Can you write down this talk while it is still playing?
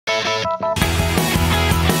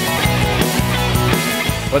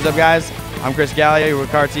What's up, guys? I'm Chris Gallia. We're with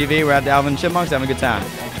KARtv. We're at the Alvin Chipmunks having a good time.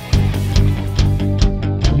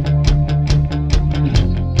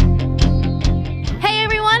 Hey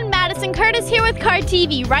everyone, Madison Curtis here with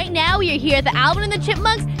KARtv. Right now we are here at the Alvin and the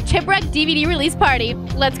Chipmunks Chipwreck DVD release party.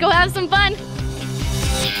 Let's go have some fun.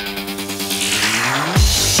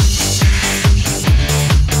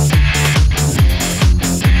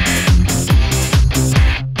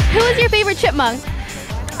 Who is your favorite chipmunk?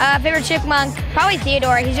 Favorite chipmunk? Probably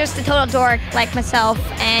Theodore. He's just a total dork like myself,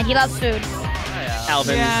 and he loves food.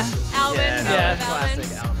 Alvin. Yeah, Alvin. Yeah, Alvin.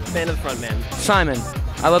 classic Alvin. Man of the front man. Simon.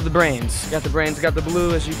 I love the brains. Got the brains, got the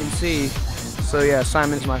blue as you can see. So yeah,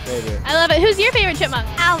 Simon's my favorite. I love it. Who's your favorite chipmunk?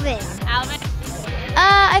 Alvin. Alvin.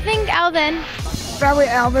 I think Alvin. Probably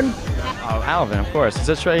Alvin. Oh, Alvin, of course.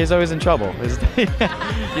 He's always in trouble. He's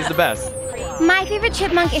the best. My favorite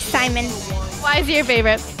chipmunk is Simon. Why is he your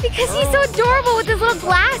favorite? Because he's so adorable with his little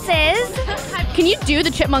glasses. Can you do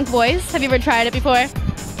the chipmunk voice? Have you ever tried it before?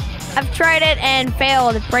 I've tried it and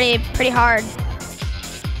failed pretty hard.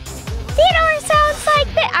 Theodore sounds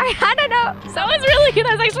like that. I don't know. That was really good.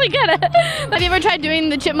 That was actually good. Have you ever tried doing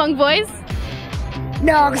the chipmunk voice?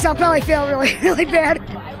 No, because I'll probably fail really, really bad.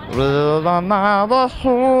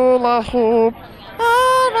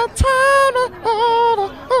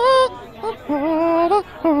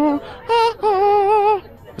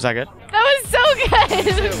 Was that good? That was so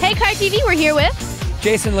good. Hey, KARtv, we're here with.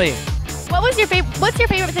 Jason Lee. What's your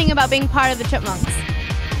favorite thing about being part of the Chipmunks?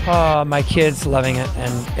 My kids loving it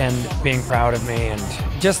and being proud of me, and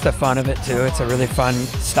just the fun of it too. It's a really fun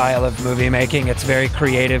style of movie making. It's very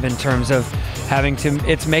creative in terms of having to,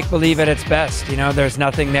 it's make-believe at its best. You know, there's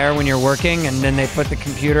nothing there when you're working, and then they turn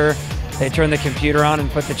the computer on and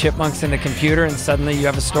put the chipmunks in the computer, and suddenly you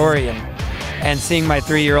have a story. And seeing my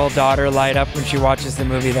 3-year-old daughter light up when she watches the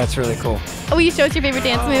movie, that's really cool. Oh, will you show us your favorite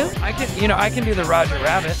dance move? I can do the Roger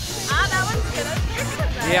Rabbit. That one's good.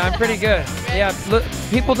 Yeah, I'm pretty good. Yeah, look,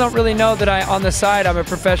 people don't really know that on the side I'm a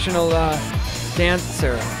professional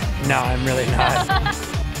dancer. No, I'm really not.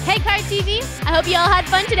 Hey, KARtv, I hope you all had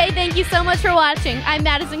fun today. Thank you so much for watching. I'm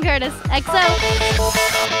Madison Curtis. XO.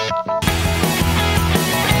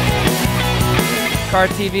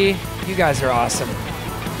 KARtv, you guys are awesome.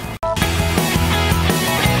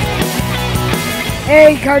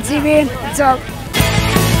 Hey, KARtv, what's up?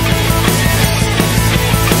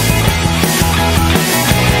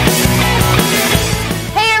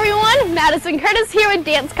 Madison Curtis here with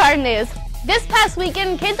Dance Card News. This past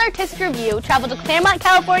weekend, Kids Artistic Review traveled to Claremont,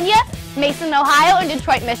 California, Mason, Ohio, and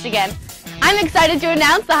Detroit, Michigan. I'm excited to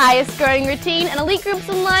announce the highest scoring routine and elite groups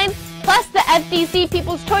in line, plus the FDC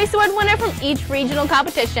People's Choice Award winner from each regional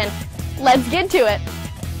competition. Let's get to it.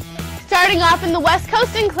 Starting off in the West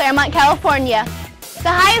Coast in Claremont, California. The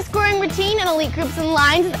highest scoring routine and elite groups in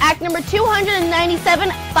lines is act number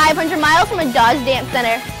 297, 500 miles from a Dodge Dance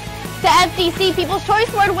Center. The FDC People's Choice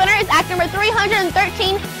Award winner is act number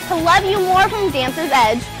 313, To Love You More from Dancer's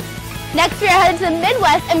Edge. Next, we are headed to the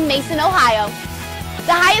Midwest in Mason, Ohio.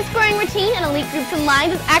 The highest scoring routine and elite groups in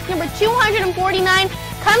lines is act number 249,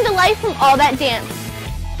 Come to Life from All That Dance.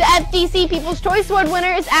 The FDC People's Choice Award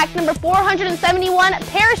winner is act number 471,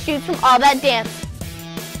 Parachutes from All That Dance.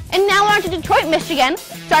 And now we're on to Detroit, Michigan,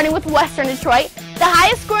 starting with Western Detroit. The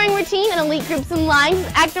highest scoring routine and elite groups in lines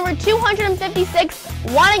is act number 256,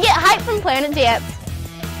 Wanna Get Hype from Planet Dance.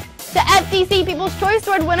 The FDC People's Choice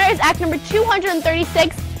Award winner is act number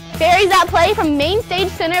 236, Fairies That Play from Main Stage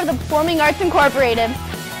Center of the Performing Arts Incorporated.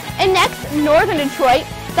 And next, Northern Detroit.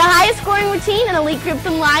 The highest scoring routine and elite groups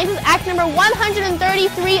in lines is act number 133,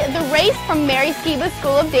 The Race from Mary Skiba's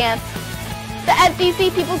School of Dance. The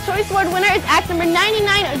FDC People's Choice Award winner is act number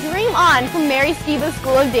 99, Dream On from Mary Skiba's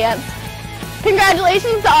School of Dance.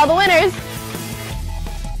 Congratulations to all the winners!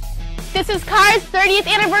 This is KAR's 30th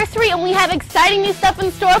anniversary, and we have exciting new stuff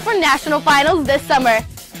in store for national finals this summer.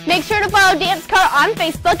 Make sure to follow Dance KAR on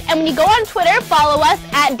Facebook, and when you go on Twitter, follow us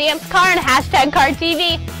at Dance KAR and hashtag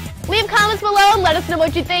KARtv. Leave comments below and let us know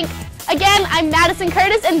what you think. Again, I'm Madison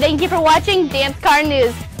Curtis, and thank you for watching Dance KAR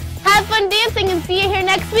News. Have fun dancing, and see you here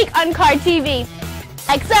next week on KARtv.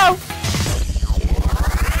 XO!